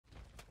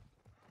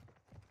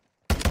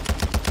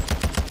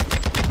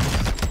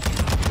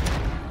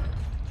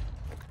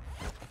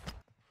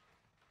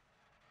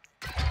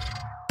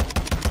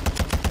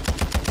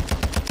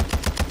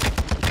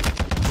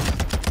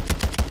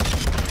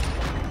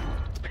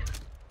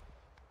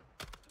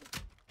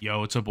Yo,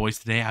 what's up, boys?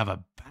 Today I have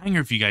a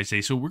banger for you guys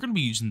today. So we're going to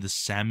be using the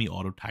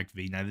semi-auto TAQ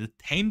V. Now, the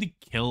time to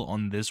kill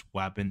on this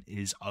weapon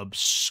is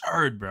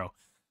absurd, bro.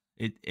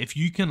 If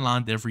you can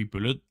land every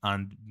bullet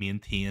and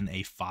maintain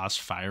a fast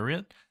fire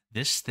rate,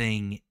 this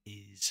thing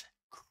is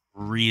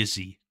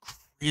crazy.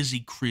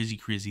 Crazy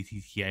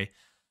TTK.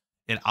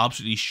 It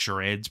absolutely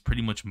shreds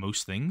pretty much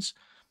most things.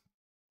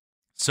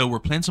 So we're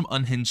playing some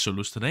unhinged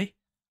solos today.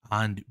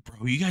 And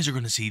bro, you guys are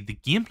going to see the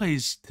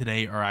gameplays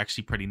today are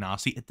actually pretty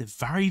nasty. At the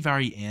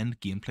very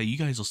end gameplay, you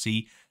guys will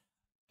see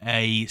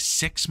a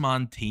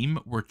 6-man team.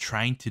 We're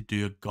trying to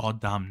do a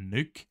goddamn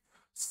nuke.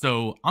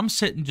 So I'm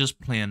sitting just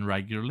playing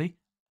regularly,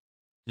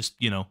 just,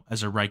 you know,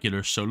 as a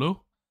regular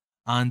solo.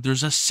 And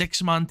there's a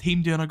 6-man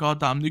team doing a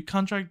goddamn nuke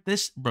contract.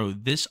 This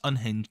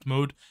unhinged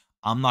mode,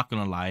 I'm not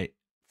going to lie.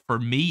 For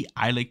me,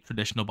 I like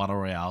traditional battle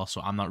royale,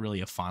 so I'm not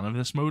really a fan of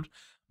this mode.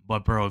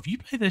 But bro, if you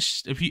play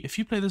this, if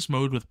you play this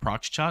mode with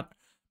prox chat,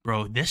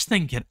 bro, this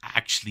thing could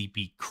actually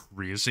be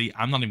crazy.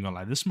 I'm not even gonna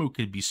lie, this mode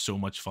could be so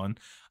much fun.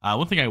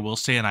 One thing I will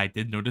say, and I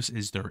did notice,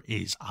 is there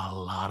is a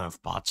lot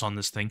of bots on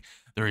this thing.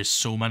 There is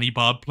so many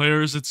bot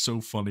players. It's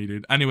so funny,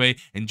 dude. Anyway,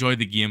 enjoy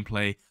the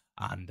gameplay,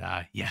 and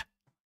yeah,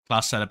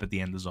 class setup at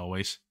the end as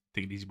always.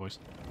 Take it easy, boys.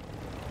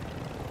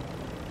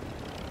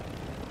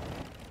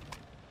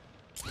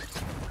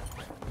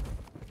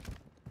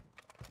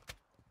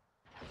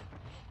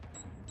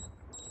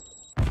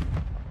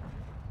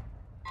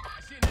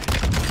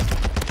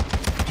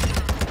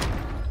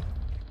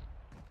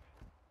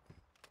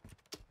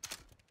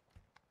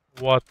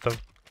 What the?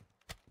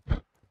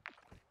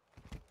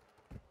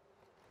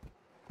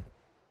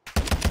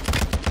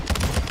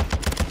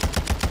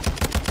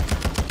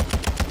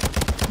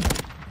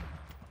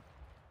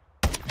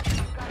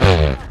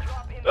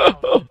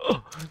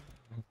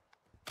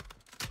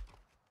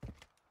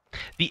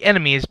 The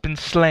enemy has been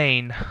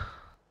slain.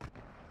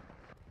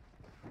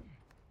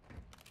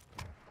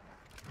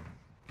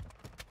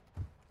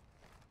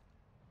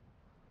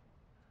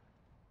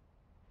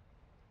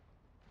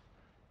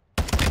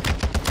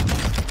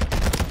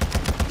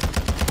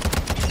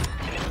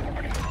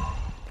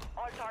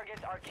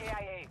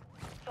 KIA.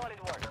 Solid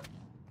work.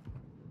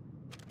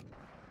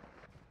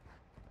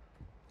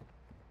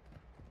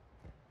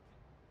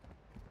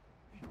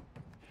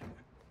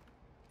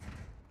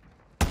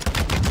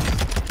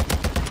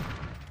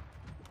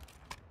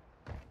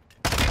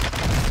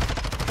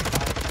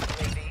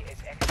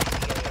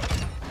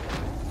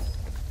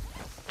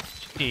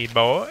 G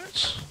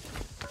boys.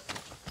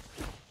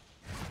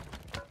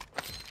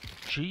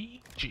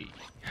 GG.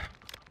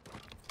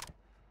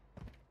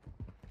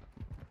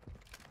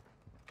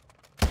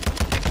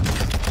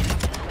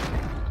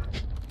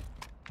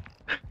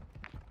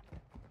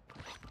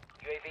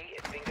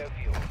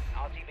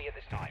 At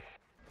this time.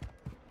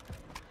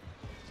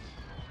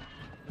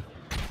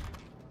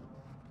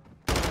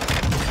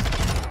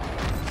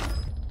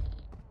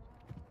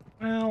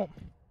 Well,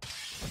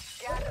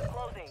 Gas is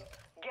closing.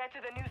 Get to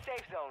the new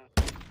safe zone.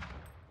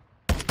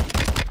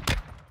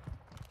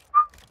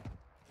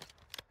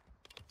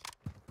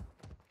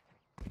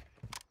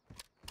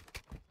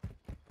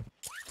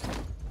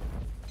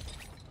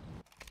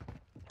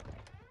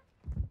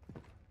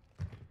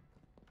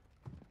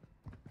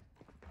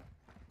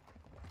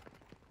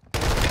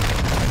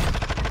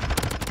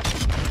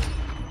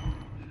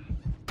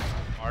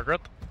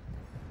 Margaret.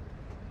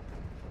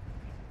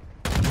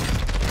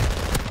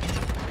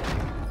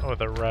 Oh,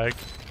 the rag.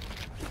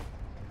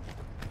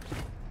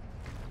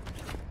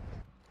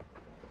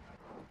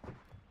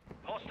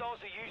 Hostiles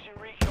are using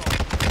recon.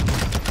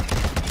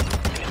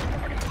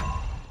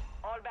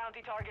 All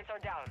bounty targets are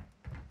down.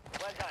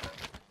 Well done.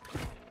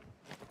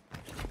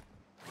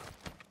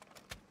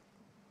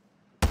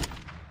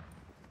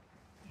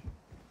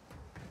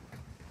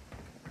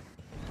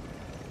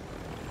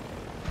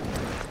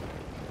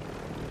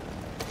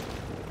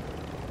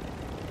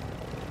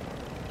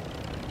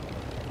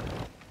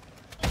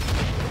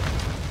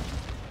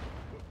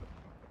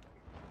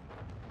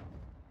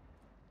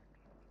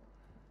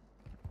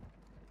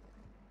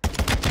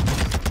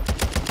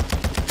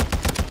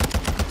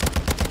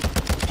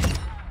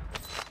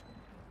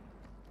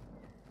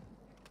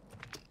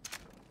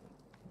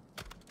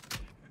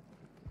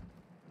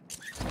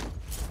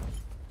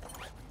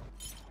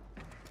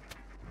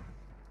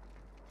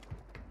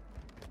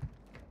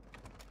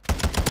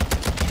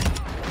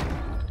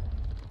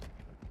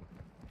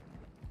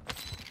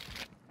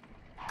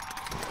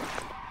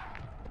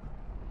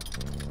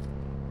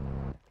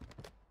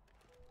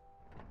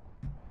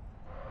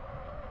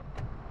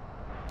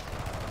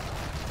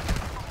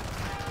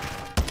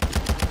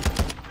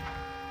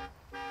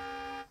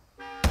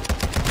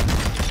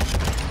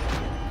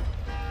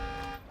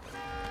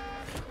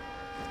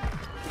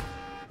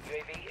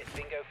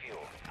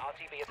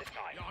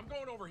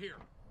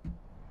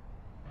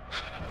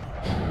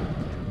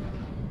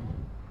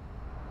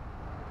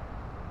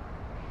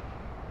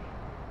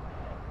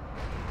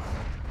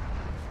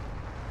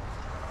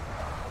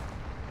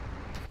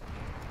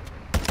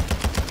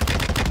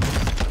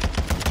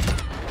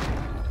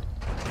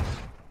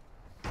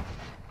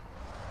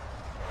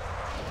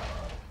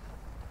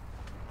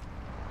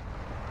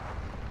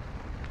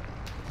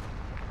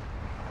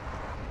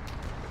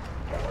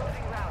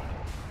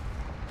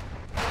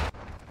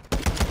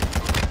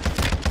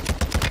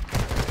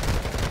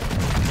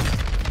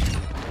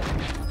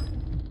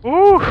 Ooh! Be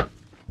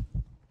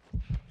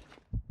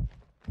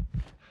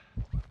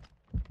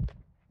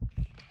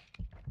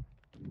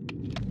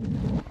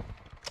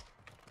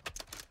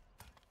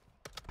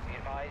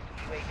advised,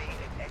 UAV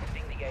is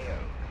exiting the AO.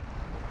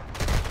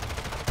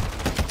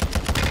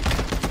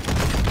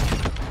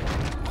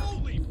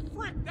 Holy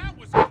frick, that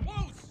was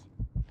close!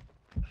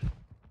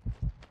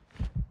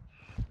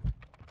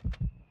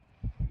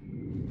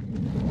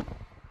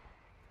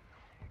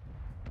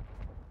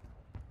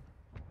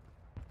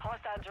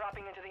 Hostile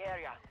dropping into the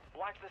area.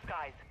 Watch the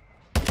skies.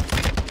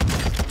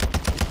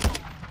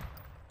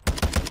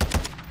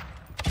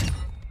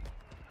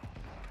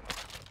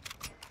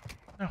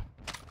 No.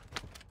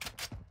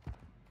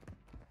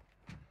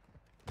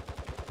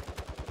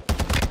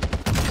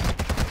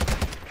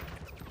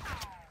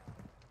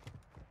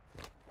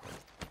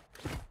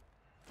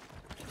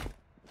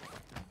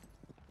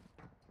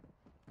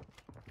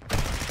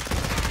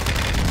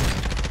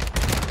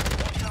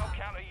 Hostile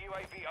counter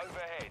UAV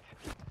overhead.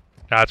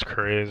 That's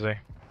crazy.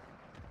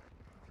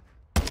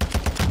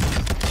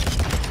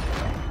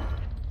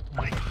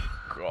 My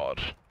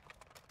God.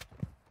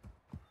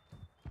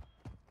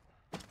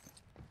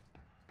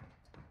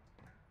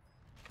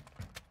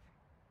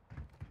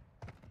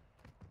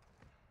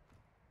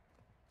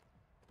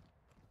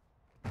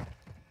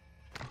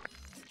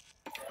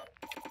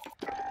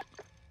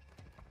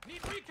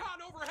 Need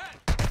recon overhead!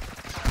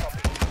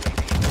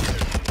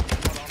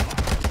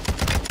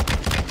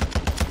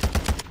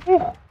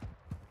 Ooh.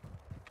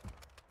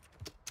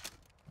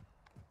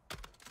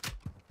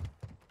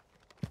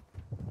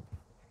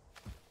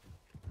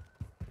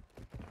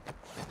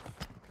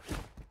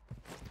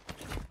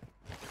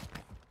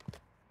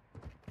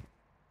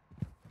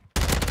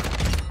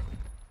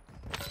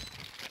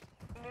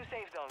 New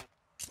safe zone.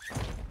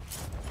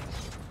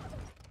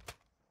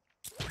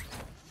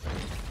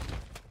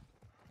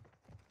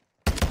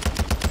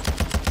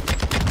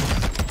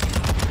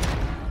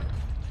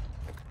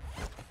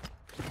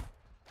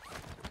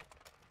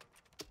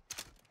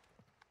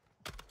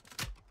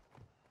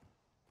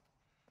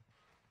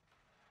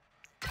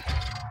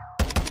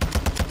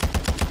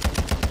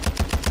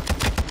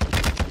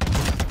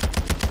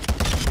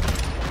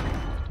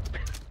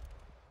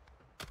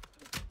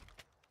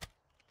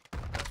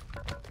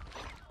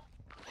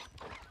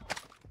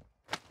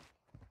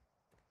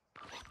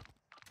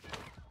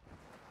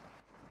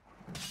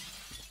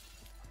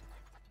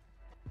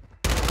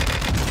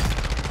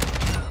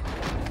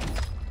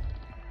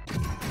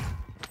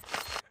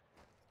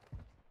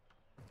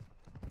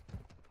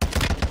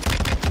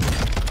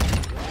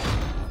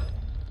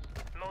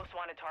 Most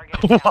wanted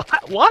target. is down.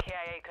 What? What?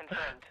 KIA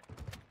confirmed.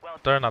 Well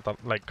They're not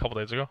that, like, a couple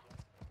days ago.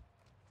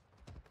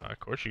 Of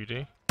course you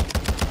do.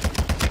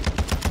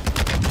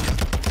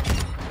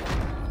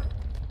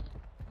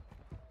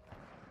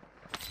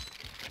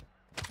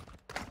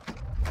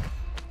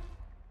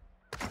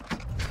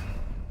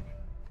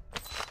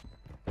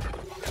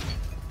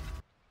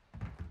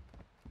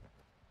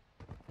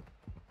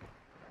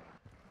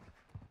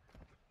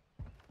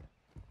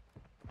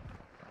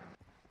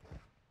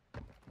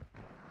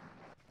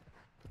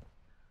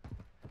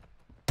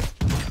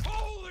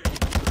 Holy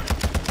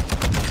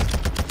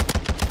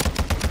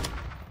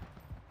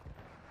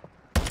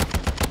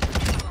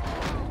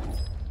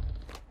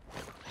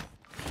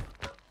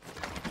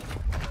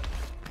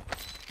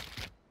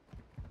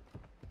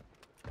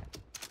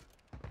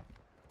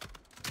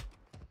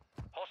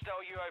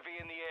hostile UAV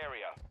in the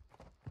area.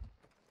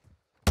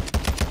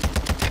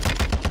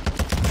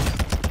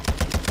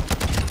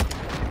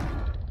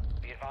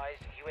 Be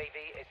advised, UAV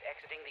is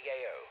exiting the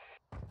AO.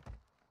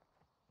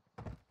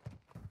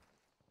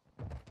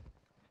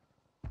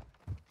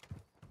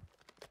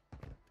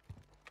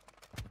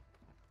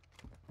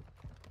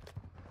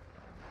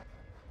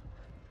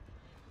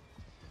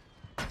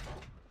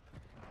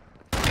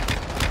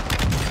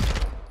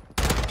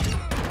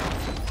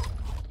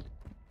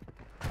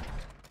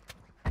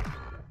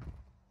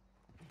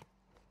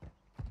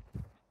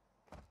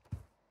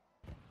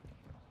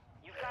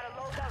 You've got a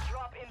loadout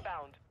drop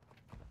inbound.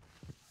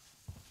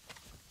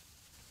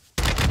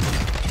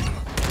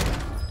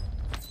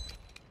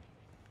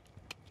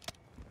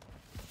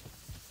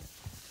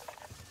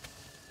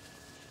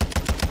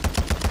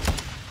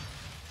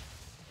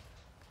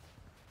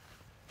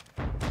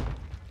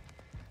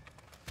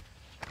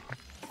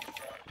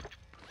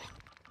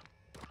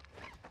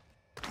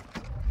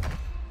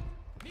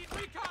 need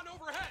recon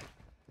overhead!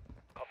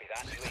 Copy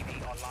that.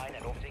 UAV online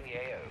and orbiting the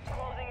AO.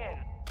 Closing in.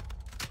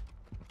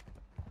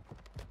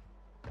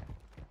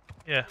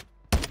 Yeah.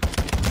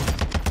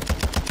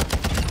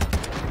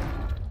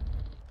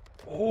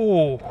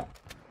 Oh.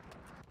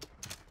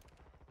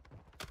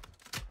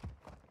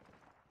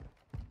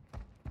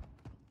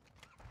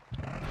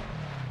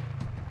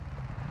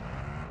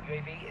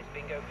 UAV is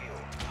bingo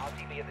fuel.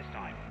 RTB at this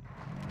time.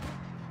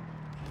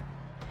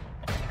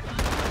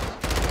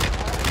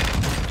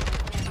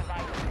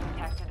 Devices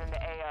detected in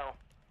the AO.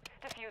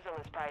 Defusal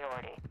is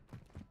priority.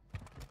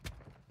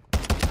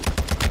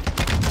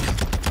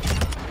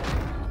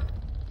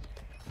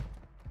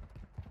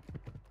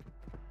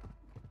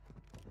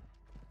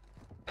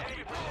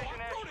 Bro, I'm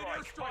throwing an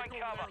airstrike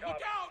over there.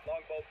 Look out!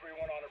 Longbow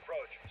 3-1 on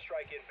approach.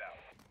 Strike inbound.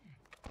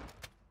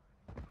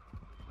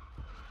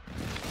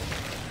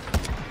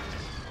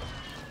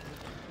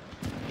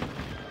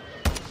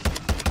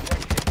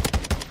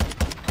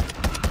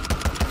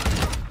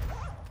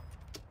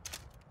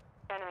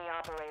 Enemy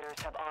operators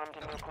have armed a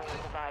nuclear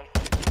device.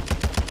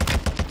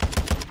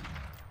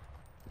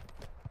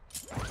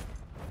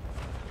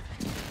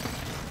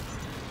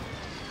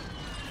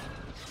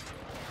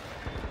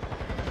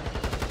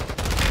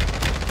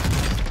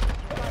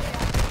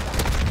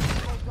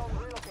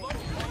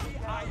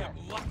 I am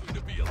lucky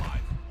to be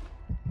alive.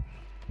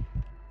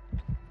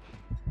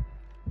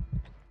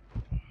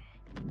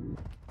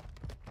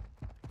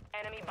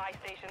 Enemy buy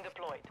station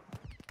deployed.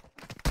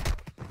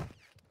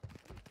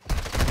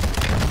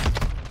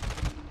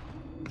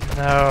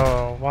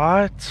 No,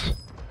 what?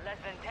 Less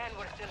than 10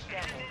 were still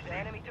standing. The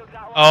enemy took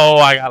that one. Oh,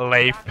 I got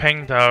lave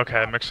pinged. Oh,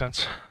 okay, makes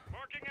sense.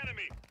 Marking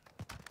enemy.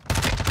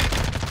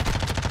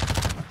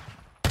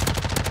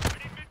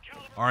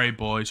 Alright,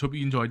 boys. Hope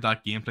you enjoyed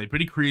that gameplay.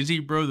 Pretty crazy,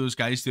 bro. Those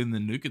guys doing the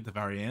nuke at the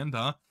very end,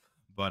 huh?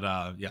 But,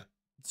 yeah.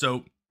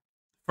 So,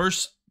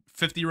 first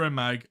 50 round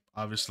mag,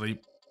 obviously.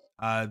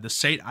 The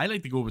sight, I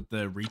like to go with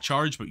the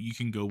recharge, but you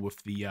can go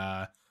with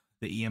the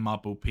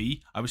EMOP OP.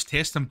 I was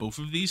testing both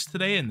of these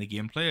today in the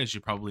gameplay, as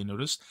you probably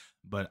noticed,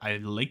 but I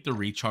like the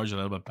recharge a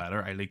little bit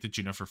better. I like the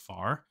Juniper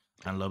far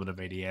and a little bit of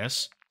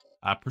ADS.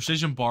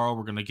 Precision barrel,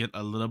 we're going to get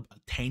a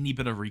tiny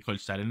bit of recoil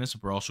steadiness,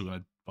 but we're also going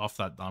to buff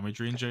that damage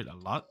range out a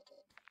lot.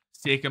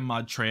 Stake and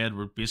Mod Tread,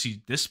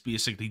 this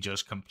basically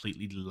just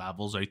completely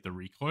levels out the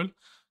recoil.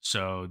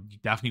 So you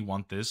definitely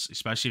want this,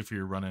 especially if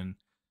you're running,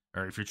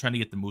 or if you're trying to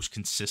get the most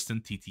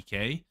consistent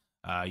TTK,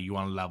 you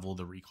want to level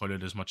the recoil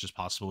out as much as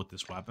possible with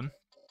this weapon.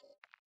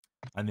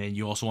 And then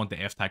you also want the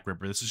TAQ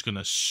Ripper. This is going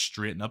to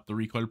straighten up the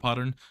recoil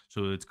pattern,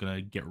 so it's going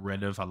to get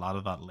rid of a lot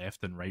of that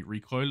left and right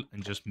recoil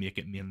and just make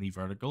it mainly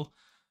vertical.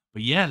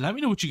 But yeah, let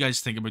me know what you guys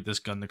think about this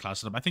gun in the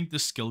class setup. I think the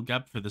skill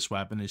gap for this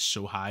weapon is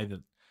so high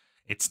that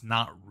it's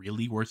not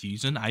really worth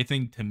using. I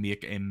think to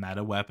make a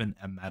meta weapon,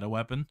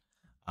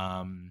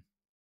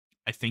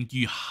 I think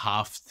you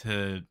have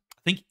to...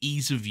 I think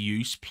ease of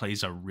use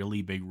plays a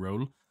really big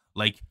role.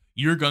 Like,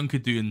 your gun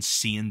could do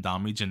insane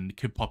damage and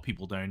could put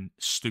people down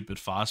stupid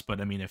fast, but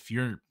I mean, if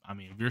you're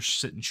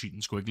sitting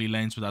shooting squiggly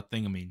lines with that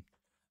thing, I mean,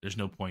 there's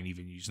no point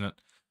even using it.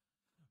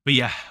 But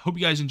yeah, hope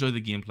you guys enjoy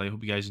the gameplay.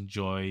 Hope you guys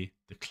enjoy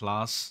the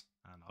class,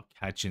 and I'll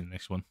catch you in the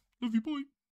next one. Love you, boy.